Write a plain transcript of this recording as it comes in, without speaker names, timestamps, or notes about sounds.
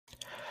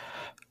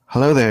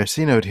Hello there,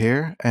 C Note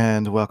here,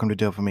 and welcome to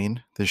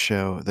Dopamine, the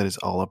show that is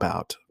all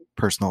about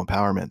personal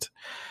empowerment.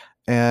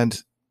 And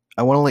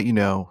I want to let you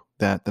know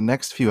that the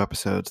next few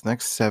episodes, the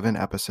next 7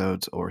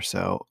 episodes or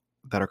so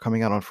that are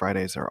coming out on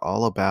Fridays, are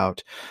all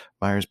about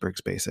Myers Briggs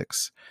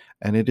Basics.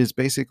 And it is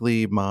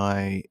basically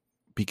my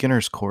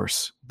beginner's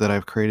course that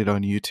I've created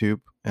on YouTube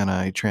and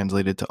I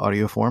translated to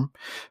audio form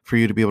for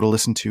you to be able to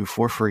listen to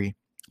for free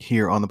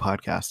here on the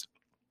podcast.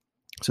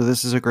 So,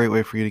 this is a great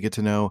way for you to get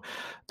to know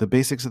the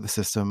basics of the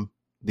system,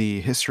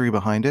 the history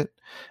behind it,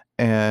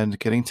 and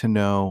getting to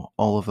know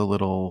all of the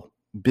little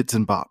bits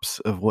and bops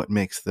of what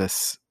makes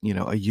this,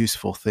 a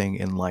useful thing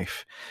in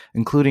life,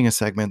 including a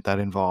segment that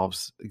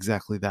involves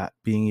exactly that,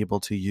 being able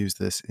to use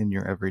this in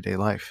your everyday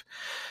life.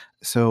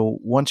 So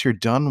once you're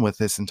done with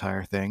this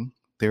entire thing,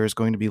 there is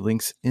going to be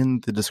links in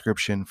the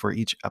description for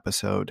each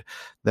episode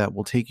that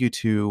will take you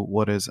to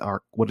what is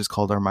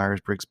called our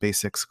Myers-Briggs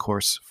Basics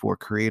course for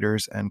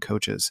creators and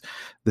coaches.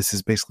 This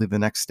is basically the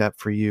next step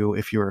for you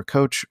if you're a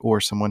coach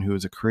or someone who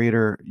is a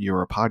creator,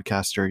 you're a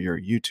podcaster, you're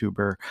a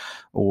YouTuber,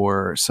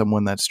 or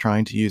someone that's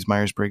trying to use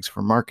Myers-Briggs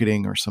for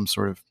marketing or some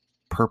sort of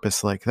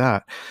purpose like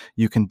that.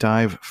 You can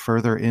dive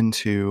further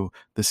into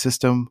the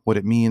system, what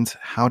it means,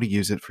 how to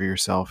use it for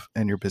yourself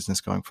and your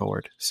business going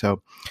forward.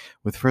 So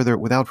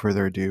without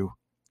further ado,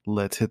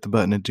 let's hit the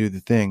button and do the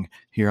thing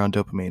here on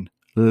Dopamine.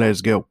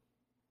 Let's go.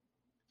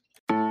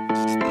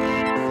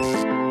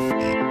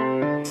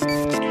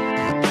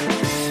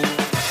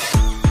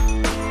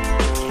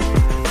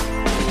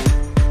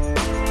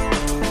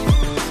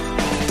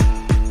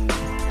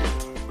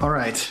 All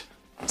right,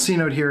 C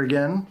Note here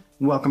again.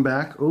 Welcome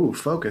back. Oh,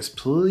 focus,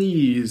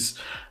 please.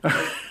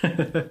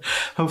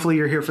 Hopefully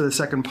you're here for the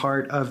second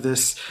part of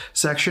this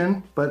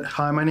section. But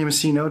hi, my name is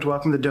C Note.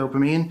 Welcome to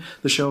Dopamine,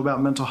 the show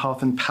about mental health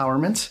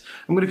empowerment.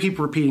 I'm going to keep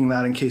repeating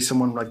that in case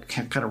someone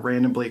kind of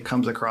randomly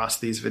comes across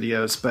these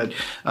videos. But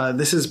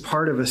this is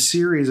part of a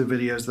series of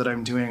videos that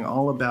I'm doing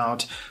all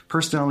about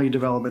Personality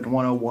Development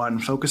 101,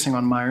 focusing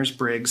on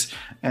Myers-Briggs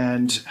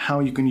and how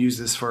you can use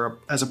this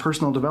as a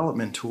personal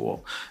development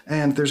tool.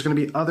 And there's going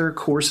to be other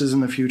courses in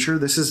the future.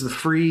 This is the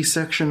free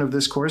section of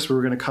this course where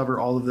we're going to cover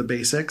all of the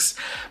basics,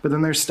 but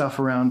then there's stuff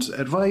around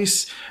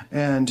advice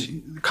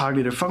and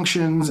cognitive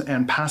functions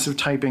and passive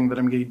typing that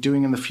I'm going to be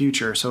doing in the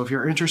future. So if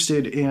you're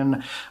interested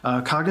in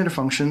cognitive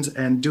functions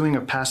and doing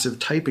a passive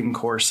typing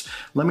course,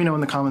 let me know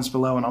in the comments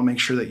below and I'll make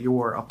sure that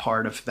you're a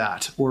part of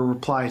that, or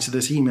reply to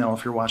this email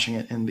if you're watching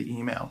it in the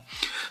email.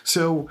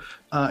 So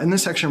in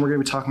this section, we're going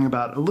to be talking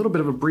about a little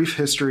bit of a brief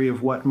history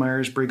of what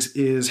Myers-Briggs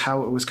is,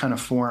 how it was kind of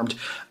formed.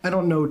 I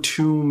don't know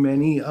too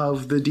many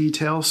of the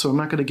details, so I'm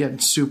not going to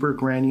get super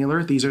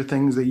granular. These are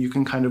things that you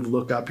can kind of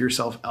look up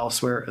yourself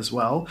elsewhere as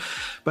well.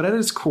 But at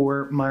its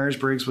core,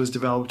 Myers-Briggs was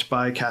developed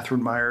by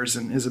Catherine Myers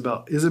and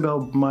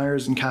Isabel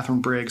Myers and Catherine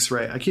Briggs,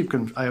 right?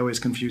 I always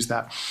confuse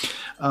that.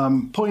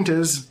 Point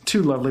is,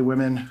 two lovely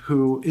women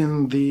who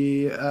in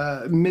the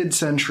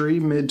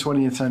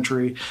mid-20th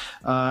century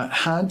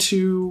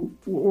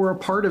were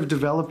a part of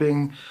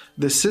developing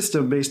this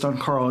system based on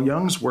Carl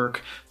Jung's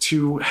work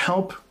to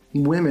help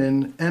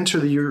women enter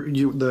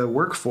the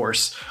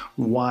workforce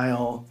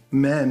while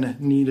men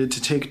needed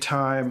to take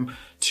time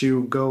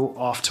to go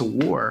off to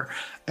war.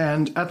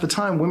 And at the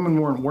time, women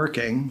weren't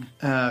working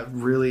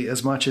really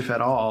as much, if at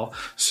all.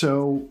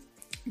 So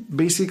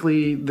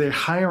basically, the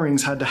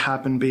hirings had to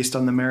happen based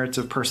on the merits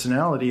of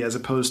personality as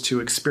opposed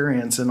to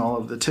experience and all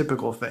of the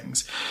typical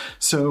things.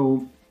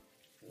 So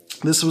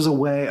this was a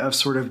way of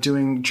sort of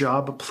doing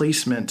job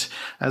placement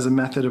as a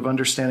method of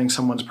understanding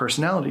someone's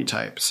personality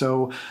type.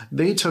 So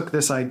they took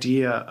this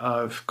idea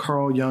of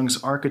Carl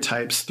Jung's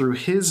archetypes through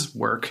his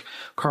work.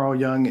 Carl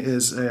Jung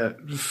is a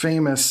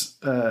famous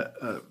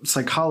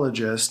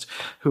psychologist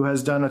who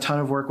has done a ton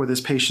of work with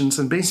his patients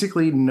and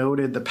basically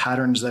noted the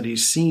patterns that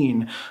he's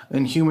seen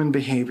in human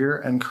behavior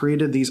and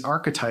created these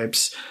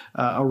archetypes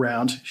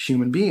around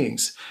human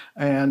beings.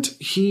 And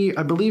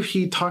I believe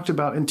he talked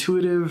about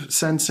intuitive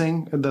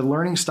sensing, the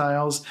learning styles,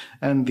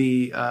 and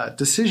the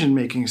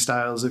decision-making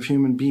styles of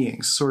human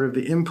beings, sort of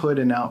the input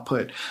and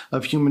output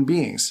of human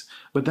beings.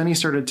 But then he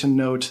started to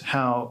note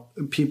how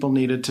people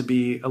needed to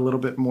be a little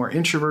bit more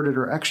introverted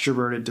or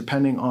extroverted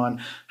depending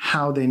on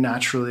how they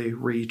naturally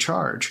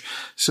recharge.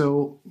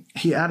 So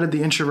he added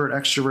the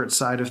introvert-extrovert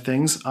side of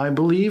things. I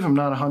believe, I'm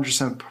not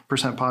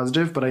 100%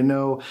 positive, but I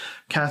know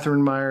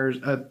Catherine Myers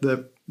at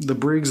the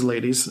Briggs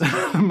ladies,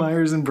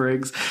 Myers and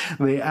Briggs,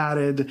 they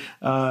added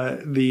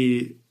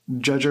the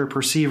judger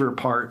perceiver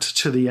part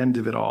to the end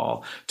of it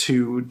all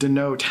to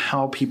denote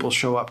how people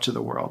show up to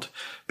the world.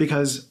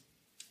 Because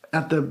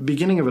at the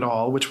beginning of it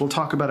all, which we'll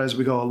talk about as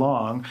we go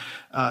along,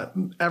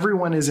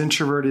 everyone is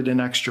introverted and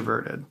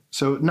extroverted.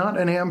 So not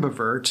an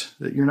ambivert,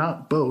 that you're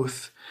not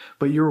both,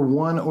 but you're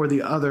one or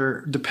the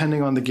other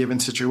depending on the given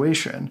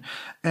situation.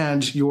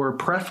 And your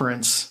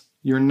preference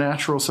your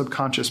natural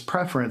subconscious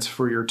preference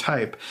for your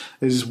type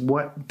is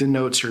what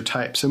denotes your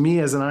type. So me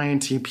as an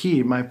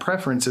INTP, my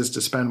preference is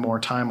to spend more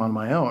time on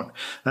my own.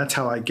 That's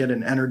how I get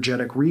an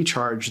energetic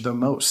recharge the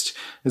most,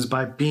 is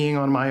by being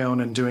on my own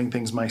and doing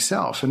things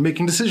myself and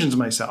making decisions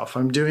myself.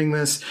 I'm doing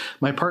this.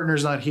 My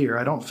partner's not here.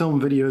 I don't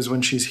film videos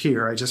when she's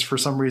here. For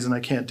some reason, I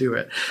can't do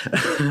it.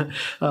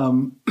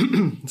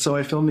 So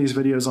I film these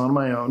videos on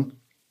my own.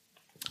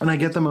 And I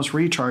get the most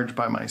recharged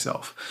by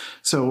myself.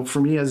 So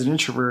for me as an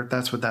introvert,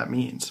 that's what that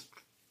means.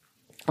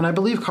 And I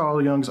believe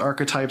Carl Jung's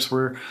archetypes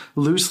were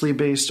loosely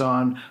based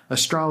on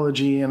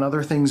astrology and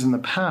other things in the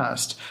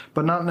past,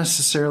 but not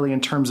necessarily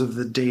in terms of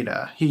the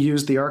data. He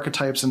used the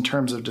archetypes in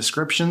terms of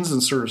descriptions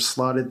and sort of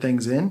slotted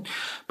things in.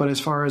 But as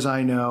far as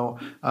I know,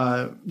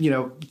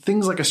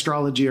 things like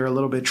astrology are a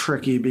little bit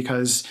tricky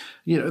because,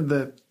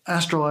 the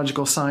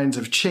astrological signs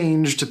have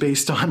changed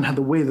based on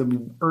the way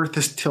the Earth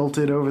is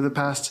tilted over the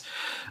past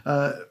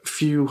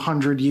few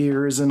hundred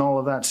years and all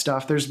of that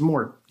stuff. There's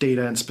more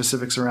data and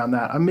specifics around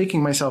that. I'm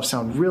making myself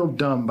sound real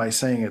dumb by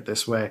saying it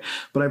this way,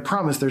 but I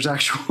promise there's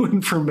actual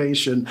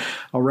information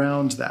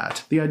around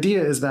that. The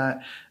idea is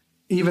that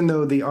even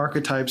though the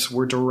archetypes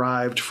were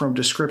derived from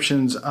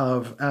descriptions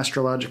of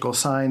astrological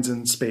signs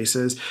and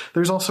spaces,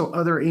 there's also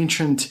other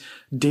ancient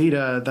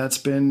data that's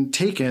been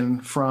taken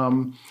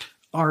from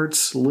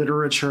arts,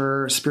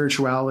 literature,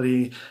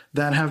 spirituality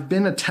that have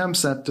been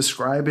attempts at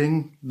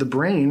describing the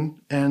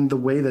brain and the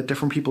way that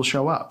different people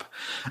show up.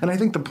 And I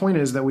think the point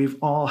is that we've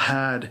all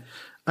had,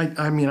 I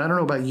don't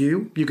know about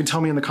you. You can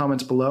tell me in the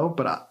comments below,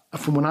 but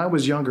from when I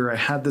was younger, I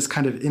had this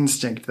kind of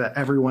instinct that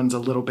everyone's a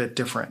little bit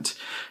different.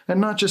 And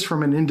not just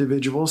from an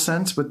individual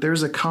sense, but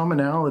there's a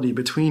commonality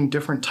between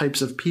different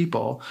types of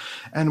people.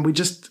 And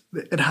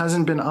it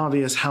hasn't been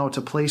obvious how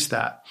to place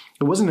that.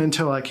 It wasn't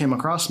until I came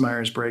across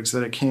Myers-Briggs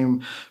that it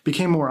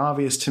became more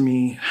obvious to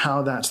me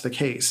how that's the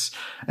case.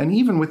 And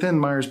even within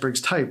Myers-Briggs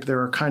type,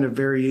 there are kind of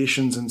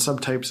variations and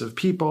subtypes of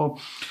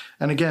people.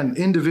 And again,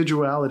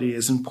 individuality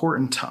is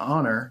important to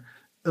honor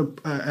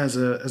as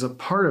a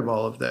part of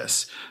all of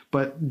this.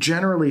 But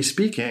generally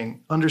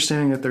speaking,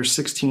 understanding that there's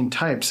 16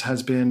 types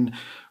has been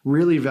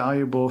really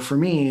valuable for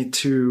me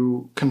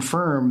to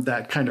confirm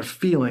that kind of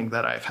feeling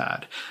that I've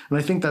had. And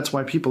I think that's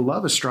why people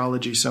love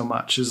astrology so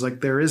much, is like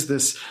there is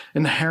this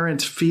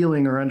inherent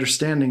feeling or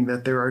understanding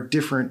that there are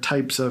different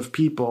types of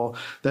people,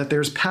 that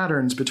there's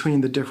patterns between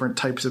the different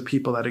types of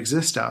people that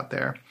exist out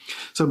there.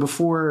 So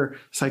before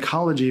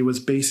psychology was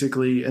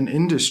basically an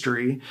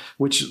industry,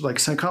 which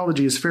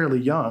psychology is fairly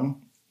young,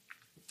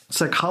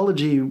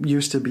 psychology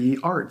used to be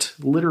art,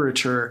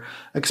 literature,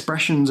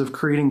 expressions of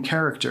creating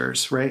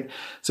characters, right?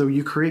 So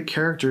you create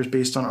characters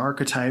based on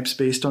archetypes,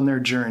 based on their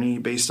journey,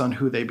 based on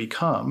who they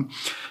become.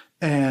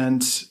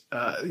 And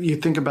you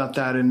think about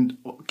that in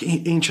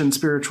ancient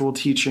spiritual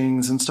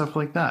teachings and stuff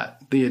like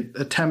that, the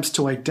attempts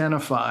to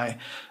identify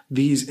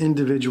these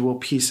individual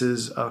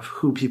pieces of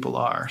who people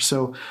are.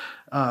 So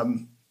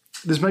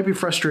this might be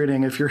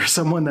frustrating if you're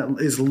someone that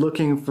is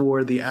looking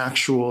for the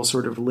actual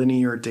sort of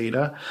linear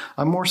data.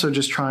 I'm more so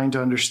just trying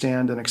to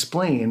understand and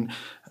explain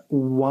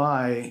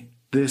why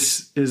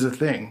this is a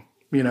thing,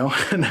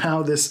 and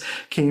how this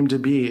came to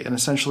be. And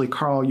essentially,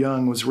 Carl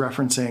Jung was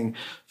referencing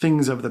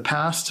things of the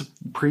past,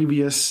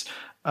 previous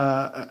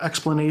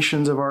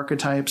explanations of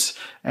archetypes,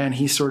 and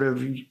he sort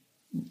of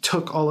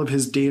took all of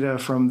his data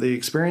from the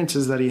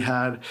experiences that he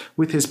had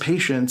with his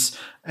patients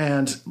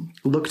and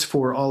looked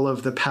for all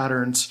of the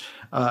patterns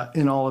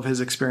in all of his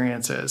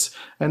experiences.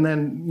 And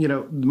then,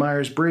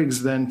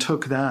 Myers-Briggs then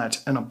took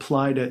that and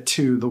applied it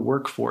to the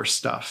workforce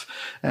stuff.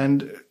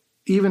 And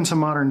even to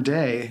modern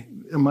day,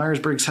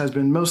 Myers-Briggs has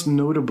been most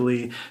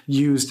notably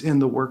used in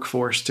the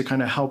workforce to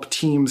kind of help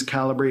teams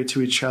calibrate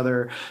to each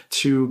other,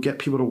 to get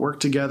people to work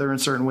together in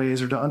certain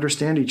ways or to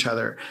understand each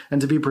other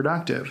and to be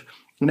productive.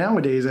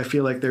 Nowadays, I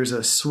feel like there's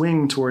a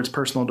swing towards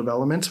personal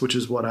development, which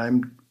is what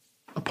I'm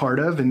a part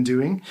of and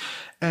doing,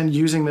 and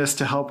using this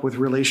to help with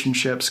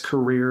relationships,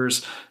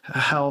 careers,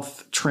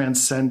 health,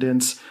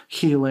 transcendence,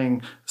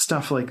 healing,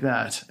 stuff like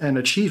that, and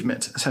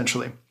achievement,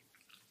 essentially.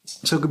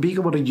 So being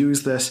able to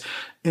use this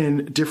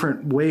in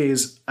different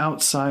ways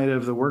outside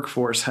of the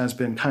workforce has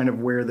been kind of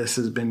where this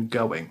has been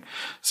going.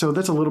 So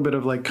that's a little bit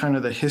of kind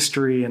of the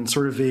history and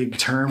sort of vague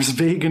terms,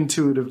 vague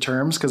intuitive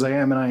terms, because I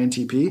am an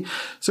INTP.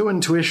 So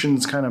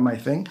intuition's kind of my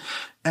thing.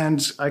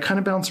 And I kind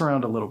of bounce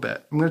around a little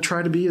bit. I'm going to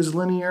try to be as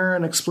linear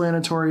and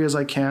explanatory as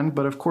I can,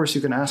 but of course you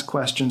can ask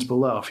questions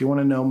below. If you want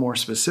to know more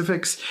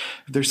specifics,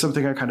 if there's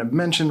something I kind of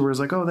mentioned where it's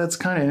like, oh, that's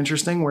kind of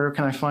interesting, where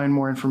can I find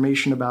more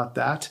information about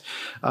that?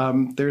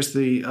 There's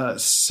the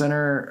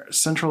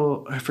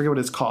Central, I forget what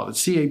it's called.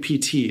 It's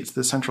CAPT. It's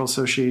the Central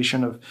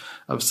Association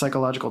of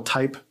Psychological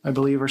Type, I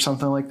believe, or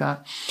something like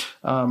that.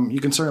 You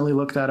can certainly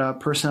look that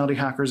up. Personality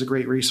Hacker is a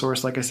great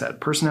resource. Like I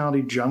said,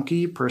 Personality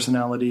Junkie,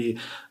 Psychology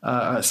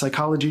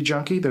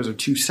Junkie. Those are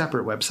two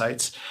separate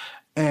websites.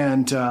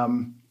 And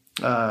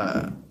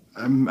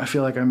I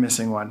feel like I'm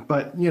missing one,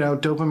 but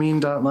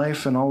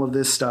dopamine.life and all of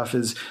this stuff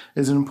is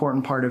an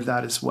important part of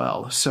that as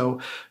well. So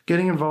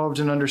getting involved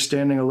in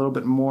understanding a little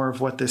bit more of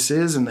what this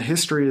is and the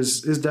history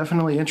is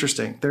definitely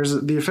interesting.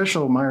 There's the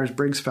official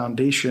Myers-Briggs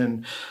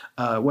Foundation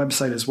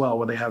website as well,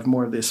 where they have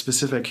more of the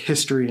specific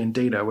history and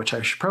data, which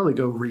I should probably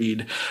go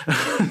read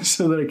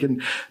so that I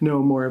can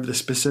know more of the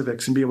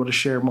specifics and be able to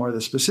share more of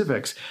the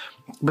specifics.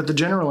 But the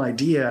general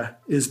idea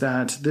is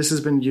that this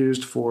has been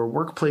used for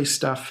workplace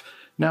stuff.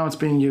 Now it's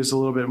being used a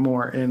little bit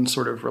more in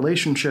sort of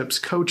relationships,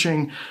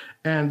 coaching,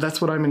 and that's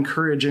what I'm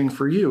encouraging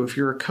for you. If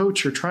you're a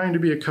coach, you're trying to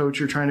be a coach,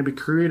 you're trying to be a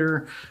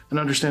creator and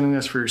understanding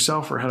this for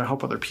yourself or how to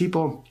help other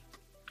people,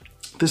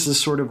 this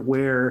is sort of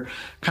where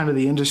kind of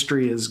the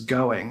industry is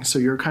going. So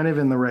you're kind of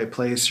in the right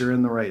place, you're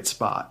in the right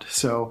spot.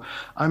 So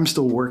I'm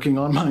still working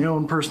on my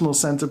own personal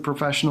sense of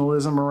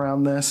professionalism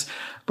around this,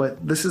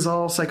 but this is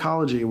all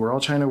psychology. We're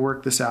all trying to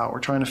work this out. We're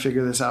trying to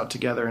figure this out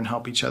together and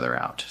help each other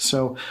out.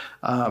 So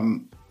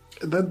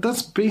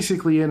that's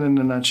basically it in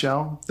a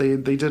nutshell. They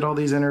did all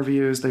these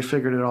interviews, they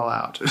figured it all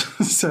out.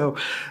 So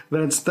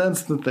that's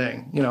the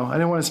thing. I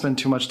didn't want to spend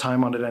too much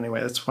time on it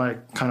anyway. That's why I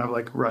kind of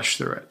like rushed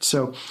through it.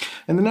 So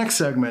in the next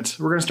segment,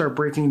 we're going to start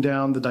breaking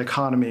down the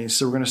dichotomies.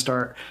 So we're going to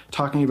start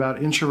talking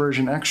about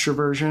introversion,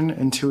 extroversion,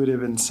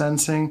 intuitive and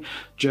sensing,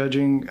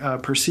 judging,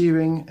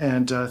 perceiving,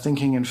 and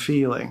thinking and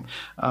feeling.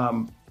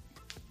 And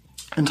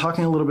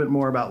talking a little bit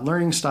more about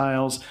learning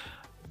styles,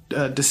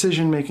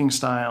 decision-making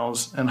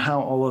styles, and how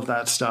all of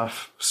that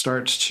stuff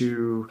starts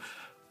to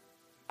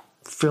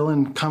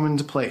come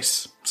into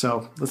place.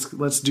 So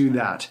let's do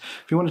that.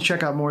 If you want to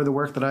check out more of the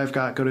work that I've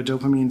got, go to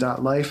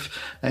dopamine.life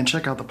and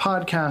check out the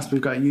podcast.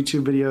 We've got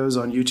YouTube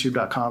videos on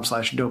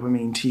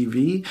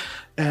youtube.com/dopaminetv.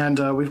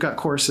 And we've got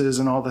courses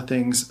and all the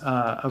things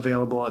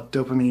available at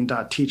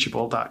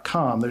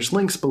dopamine.teachable.com. There's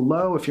links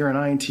below. If you're an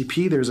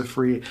INTP, there's a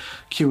free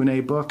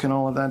Q&A book and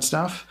all of that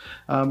stuff.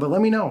 But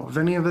let me know if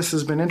any of this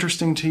has been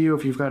interesting to you.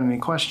 If you've got any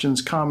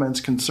questions, comments,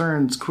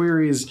 concerns,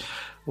 queries,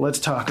 let's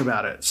talk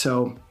about it.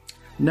 So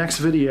next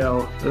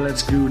video,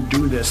 let's go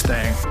do this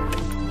thing.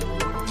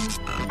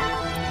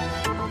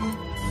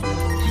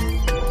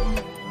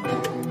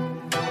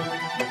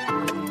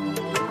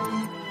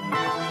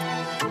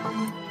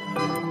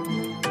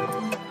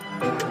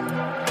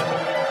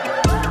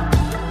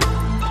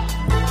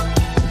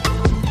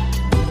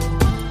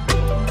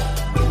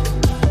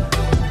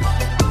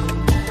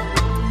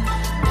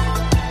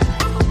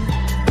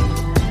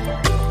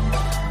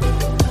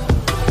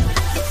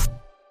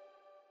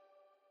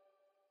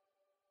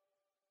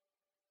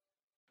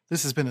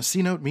 This has been a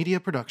C-Note Media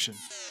production.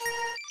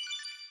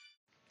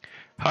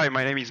 Hi,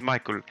 my name is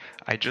Michael.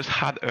 I just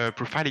had a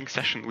profiling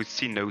session with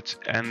C-Note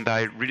and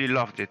I really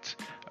loved it.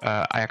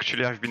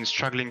 I've been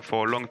struggling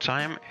for a long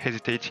time,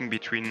 hesitating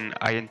between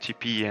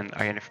INTP and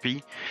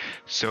INFP.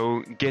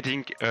 So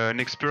getting an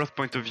expert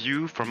point of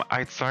view from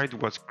outside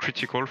was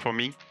critical for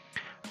me.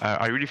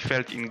 I really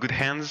felt in good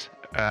hands.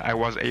 I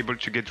was able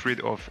to get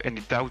rid of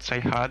any doubts I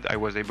had. I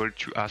was able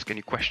to ask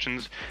any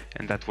questions,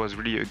 and that was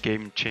really a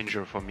game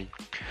changer for me.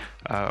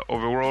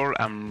 Overall,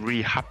 I'm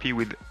really happy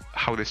with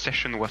how the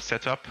session was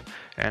set up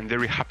and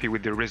very happy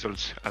with the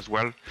results as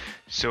well.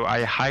 So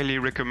I highly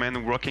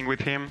recommend working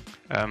with him,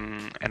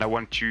 and I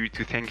want to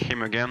thank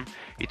him again.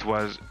 It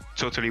was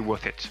totally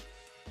worth it.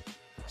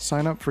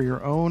 Sign up for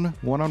your own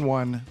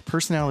one-on-one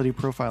personality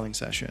profiling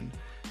session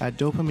at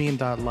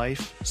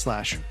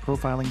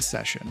dopamine.life/profiling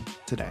session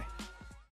today.